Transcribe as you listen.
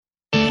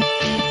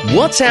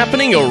What's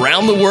happening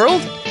around the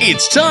world?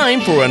 It's time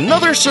for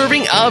another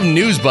serving of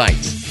News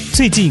Bites.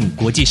 最近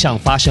国际上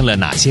发生了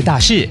哪些大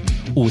事？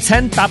午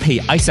餐搭配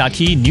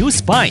ICRT News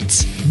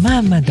Bites，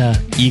 慢慢的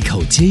一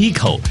口接一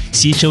口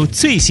吸收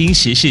最新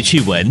时事趣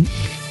闻。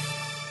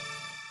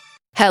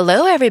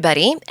Hello,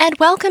 everybody, and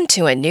welcome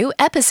to a new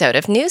episode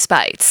of News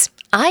Bites.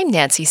 I'm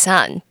Nancy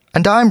Sun.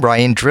 And I'm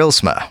Ryan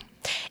Drillsma.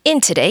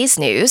 In today's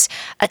news,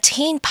 a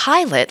teen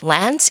pilot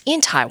lands in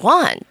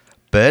Taiwan.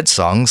 Bird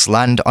songs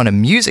land on a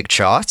music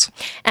chart.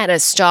 And a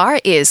star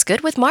is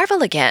good with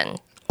Marvel again.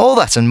 All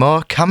that and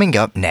more coming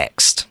up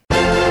next.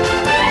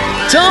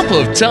 Top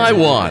of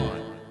Taiwan.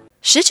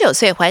 19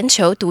岁环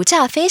球独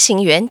架飞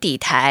行员抵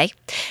台.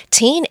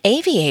 Teen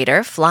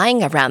aviator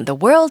flying around the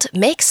world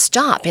makes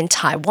stop in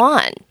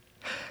Taiwan.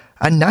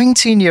 A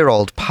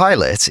 19-year-old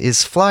pilot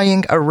is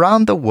flying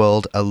around the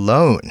world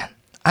alone,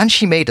 and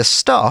she made a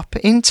stop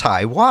in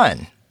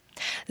Taiwan.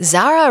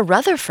 Zara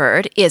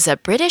Rutherford is a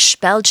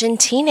British-Belgian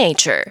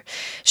teenager.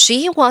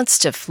 She wants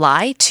to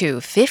fly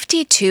to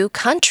 52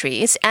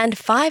 countries and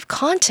 5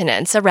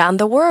 continents around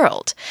the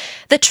world.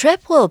 The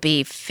trip will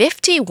be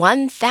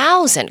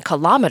 51,000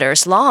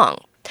 kilometers long.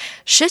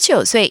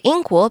 19岁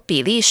英国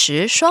比利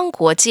时双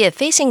国界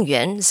飞行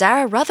员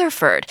Zara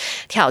Rutherford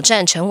挑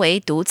战成为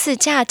独自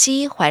驾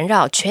机环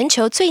绕全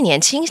球最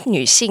年轻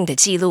女性的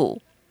纪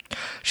录。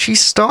She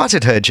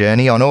started her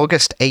journey on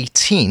August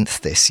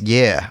 18th this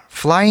year,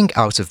 flying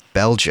out of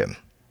Belgium.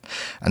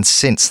 And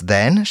since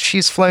then,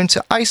 she's flown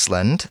to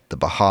Iceland, the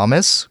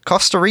Bahamas,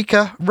 Costa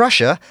Rica,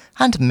 Russia,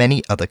 and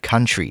many other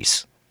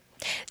countries.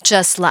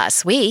 Just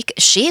last week,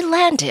 she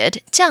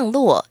landed 降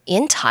落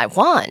in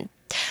Taiwan.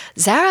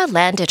 Zara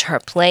landed her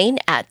plane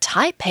at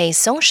Taipei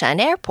Songshan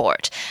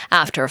Airport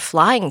after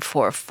flying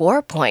for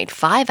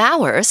 4.5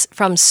 hours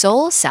from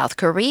Seoul, South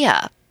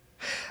Korea.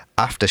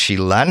 After she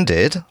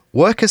landed,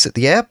 workers at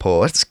the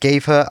airport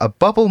gave her a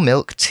bubble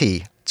milk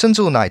tea, 珍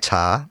珠奶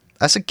茶,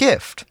 as a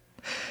gift.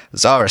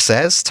 Zara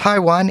says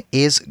Taiwan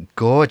is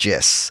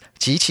gorgeous,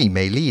 极其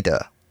美丽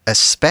的,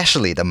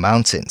 especially the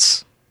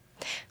mountains.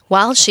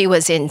 While she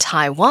was in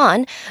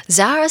Taiwan,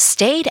 Zara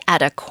stayed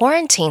at a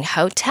quarantine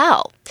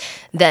hotel.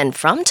 Then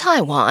from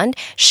Taiwan,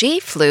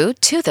 she flew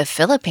to the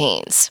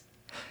Philippines.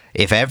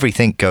 If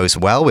everything goes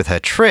well with her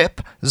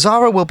trip,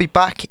 Zara will be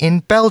back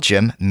in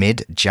Belgium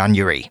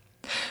mid-January.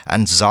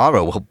 And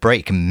Zara will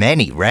break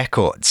many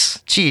records,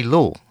 纪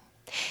录.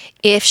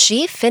 If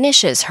she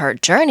finishes her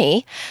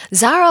journey,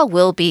 Zara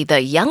will be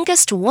the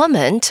youngest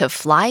woman to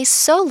fly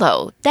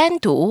solo, 单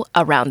独,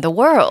 around the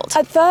world.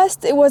 At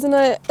first, it wasn't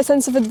a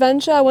sense of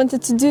adventure. I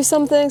wanted to do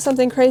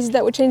something crazy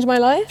that would change my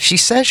life. She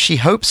says she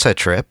hopes her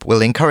trip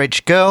will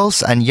encourage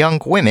girls and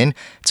young women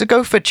to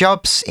go for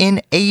jobs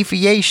in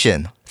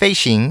aviation, 飞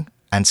行,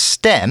 and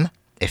STEM,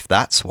 if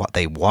that's what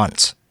they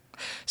want.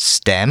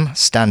 STEM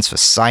stands for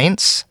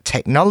science,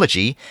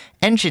 technology,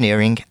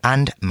 engineering,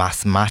 and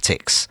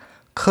mathematics.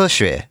 科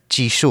学、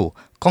技术、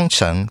工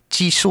程、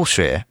技术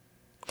学.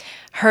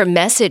 Her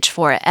message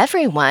for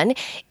everyone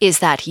is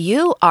that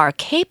you are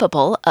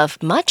capable of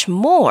much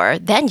more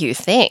than you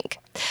think.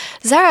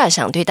 Zara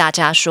想对大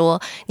家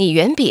说，你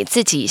远比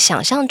自己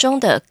想象中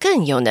的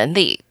更有能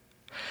力。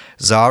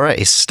Zara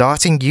is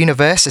starting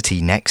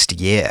university next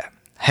year.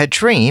 Her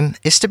dream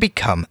is to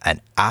become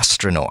an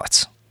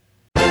astronaut.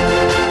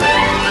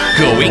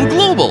 Going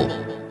global.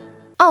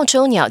 澳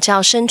洲鸟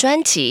叫声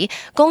专辑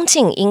攻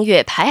进音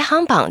乐排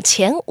行榜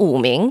前5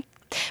名。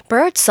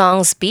Bird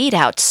songs beat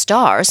out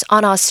stars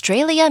on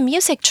Australia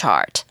music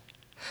chart.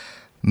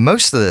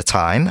 Most of the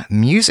time,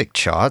 music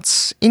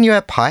charts, 音乐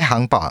排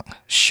行榜,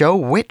 show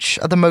which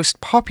are the most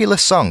popular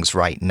songs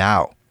right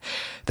now.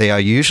 They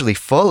are usually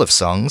full of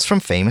songs from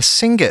famous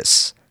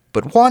singers.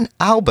 But one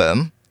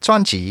album,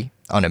 专辑,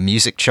 on a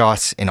music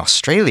chart in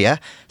Australia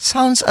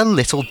sounds a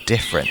little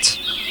different.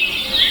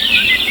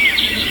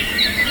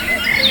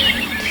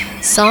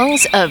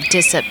 Songs of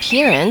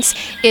Disappearance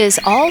is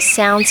all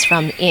sounds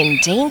from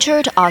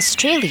endangered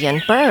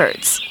Australian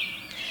birds.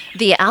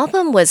 The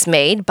album was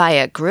made by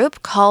a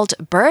group called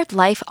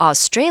BirdLife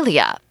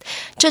Australia.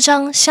 这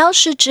张消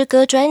失之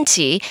歌专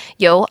辑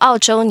由澳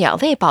洲鸟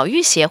类保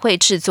育协会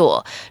制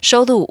作，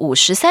收录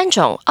53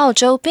种澳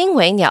洲濒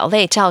危鸟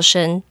类叫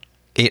声。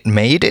It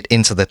made it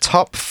into the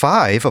top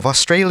 5 of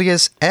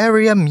Australia's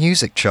area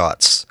music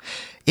charts.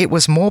 It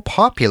was more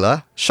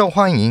popular, 受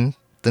欢迎,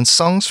 than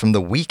songs from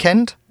The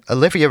Weeknd,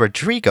 Olivia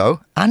Rodrigo,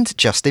 and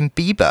Justin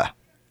Bieber.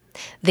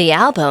 The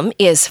album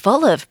is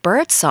full of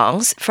bird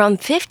songs from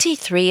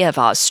 53 of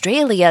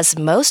Australia's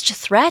most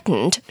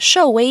threatened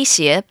受威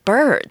胁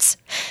birds.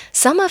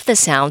 Some of the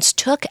sounds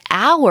took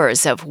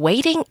hours of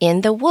waiting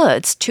in the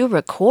woods to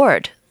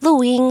record,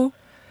 录音.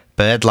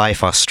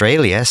 BirdLife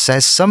Australia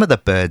says some of the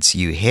birds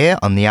you hear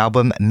on the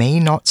album may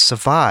not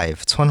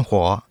survive, 存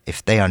活,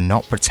 if they are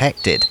not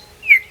protected.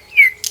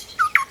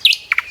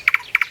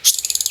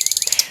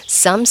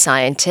 Some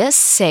scientists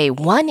say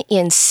 1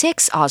 in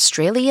 6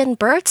 Australian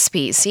bird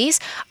species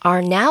are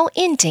now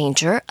in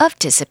danger of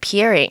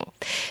disappearing.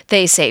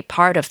 They say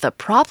part of the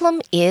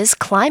problem is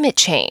climate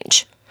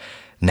change.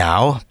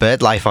 Now,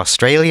 BirdLife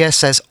Australia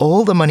says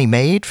all the money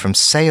made from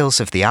sales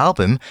of the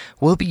album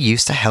will be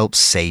used to help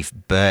save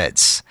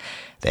birds.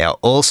 They are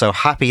also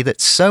happy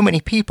that so many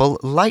people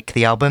like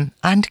the album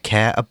and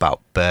care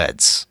about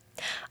birds.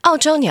 澳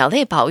洲鸟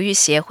类保育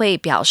协会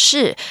表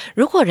示，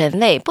如果人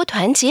类不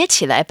团结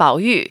起来保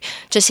育，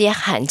这些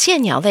罕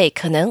见鸟类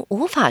可能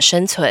无法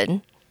生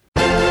存。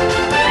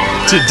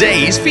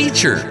Today's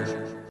feature.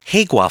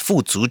 黑寡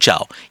妇主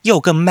角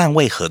又跟漫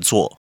威合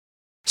作。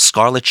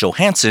Scarlett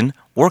Johansson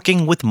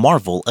working with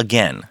Marvel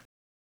again.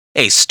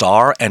 A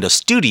star and a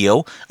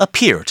studio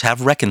appear to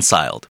have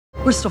reconciled.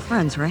 We're still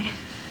friends, right?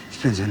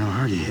 Depends on how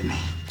hard you hit me.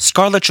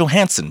 Scarlett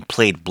Johansson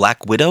played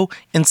Black Widow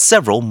in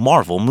several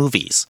Marvel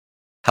movies.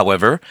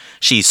 However,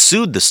 she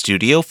sued the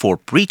studio for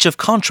breach of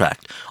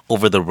contract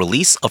over the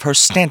release of her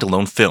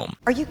standalone film.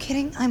 Are you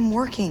kidding? I'm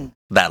working.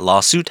 That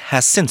lawsuit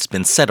has since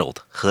been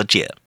settled, 和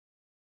解。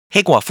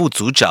黑寡妇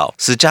主角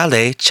史嘉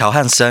蕾·乔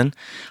汉森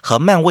和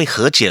漫威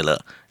和解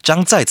了，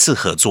将再次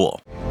合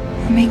作。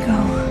Let me go.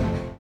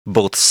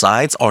 Both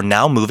sides are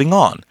now moving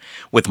on,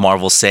 with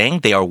Marvel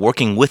saying they are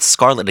working with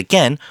Scarlett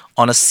again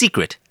on a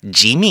secret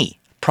Jimmy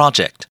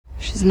project.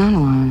 She's not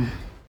alone.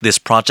 This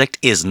project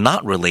is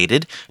not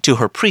related to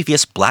her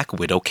previous Black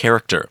Widow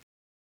character.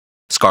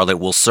 Scarlett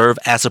will serve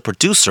as a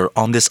producer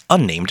on this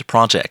unnamed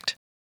project.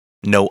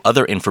 No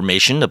other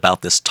information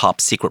about this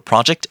top secret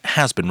project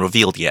has been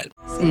revealed yet.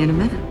 See you in a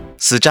minute.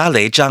 史嘉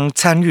蕾将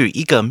参与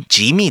一个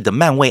机密的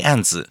漫威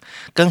案子，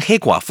跟黑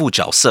寡妇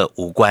角色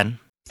无关。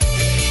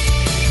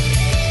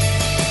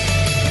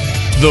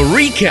The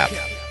recap.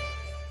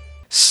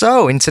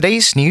 So, in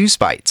today's News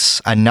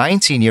Bites, a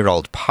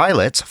 19-year-old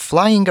pilot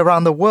flying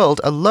around the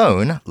world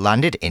alone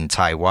landed in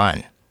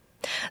Taiwan.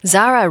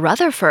 Zara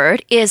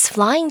Rutherford is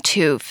flying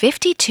to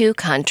 52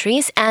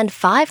 countries and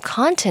 5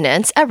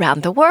 continents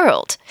around the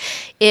world.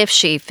 If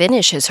she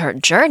finishes her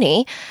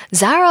journey,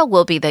 Zara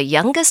will be the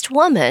youngest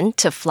woman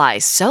to fly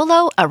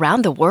solo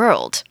around the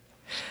world.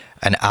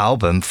 An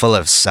album full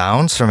of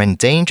sounds from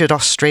endangered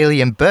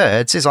Australian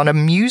birds is on a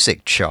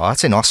music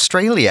chart in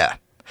Australia.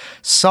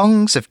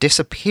 Songs of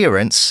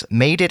Disappearance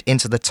made it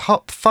into the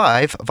top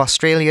 5 of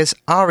Australia's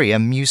ARIA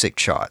music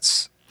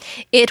charts.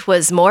 It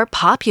was more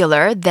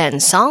popular than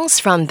songs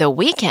from The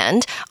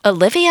Weeknd,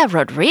 Olivia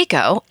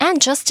Rodrigo,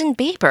 and Justin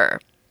Bieber.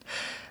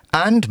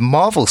 And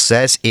Marvel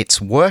says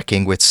it's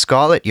working with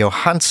Scarlett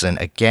Johansson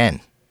again.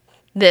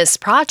 This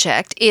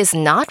project is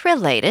not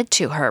related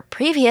to her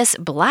previous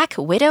Black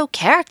Widow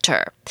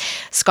character.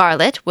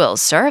 Scarlett will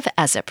serve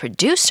as a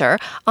producer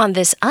on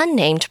this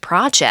unnamed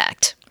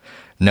project.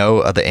 No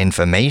other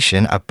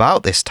information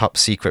about this top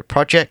secret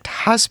project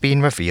has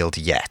been revealed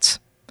yet.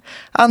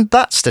 And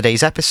that's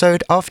today's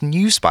episode of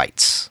News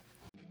Bites.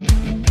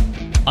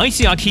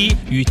 ICRT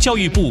与教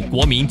育部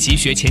国民及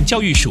学前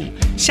教育署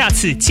下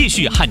次继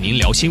续和您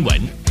聊新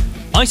闻。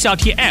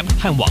ICRT App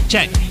和网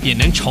站也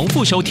能重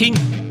复收听。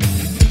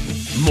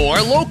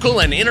More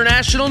local and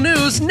international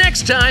news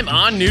next time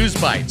on News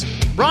Bites.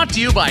 Brought to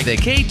you by the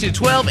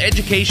K-12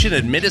 Education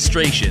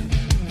Administration.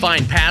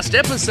 Find past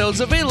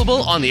episodes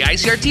available on the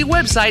ICRT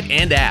website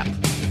and app.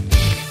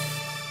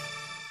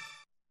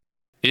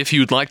 If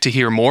you'd like to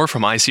hear more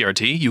from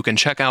ICRT, you can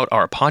check out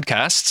our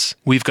podcasts.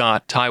 We've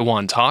got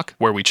Taiwan Talk,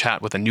 where we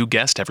chat with a new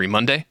guest every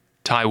Monday.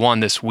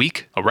 Taiwan This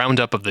Week, a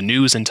roundup of the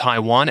news in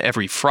Taiwan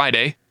every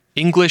Friday.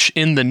 English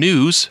in the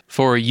News,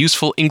 for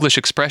useful English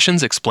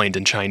expressions explained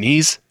in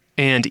Chinese.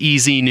 And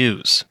EZ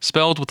News,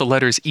 spelled with the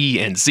letters E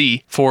and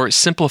Z, for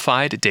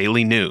simplified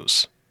daily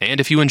news. And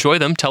if you enjoy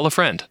them, tell a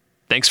friend.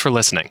 Thanks for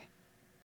listening.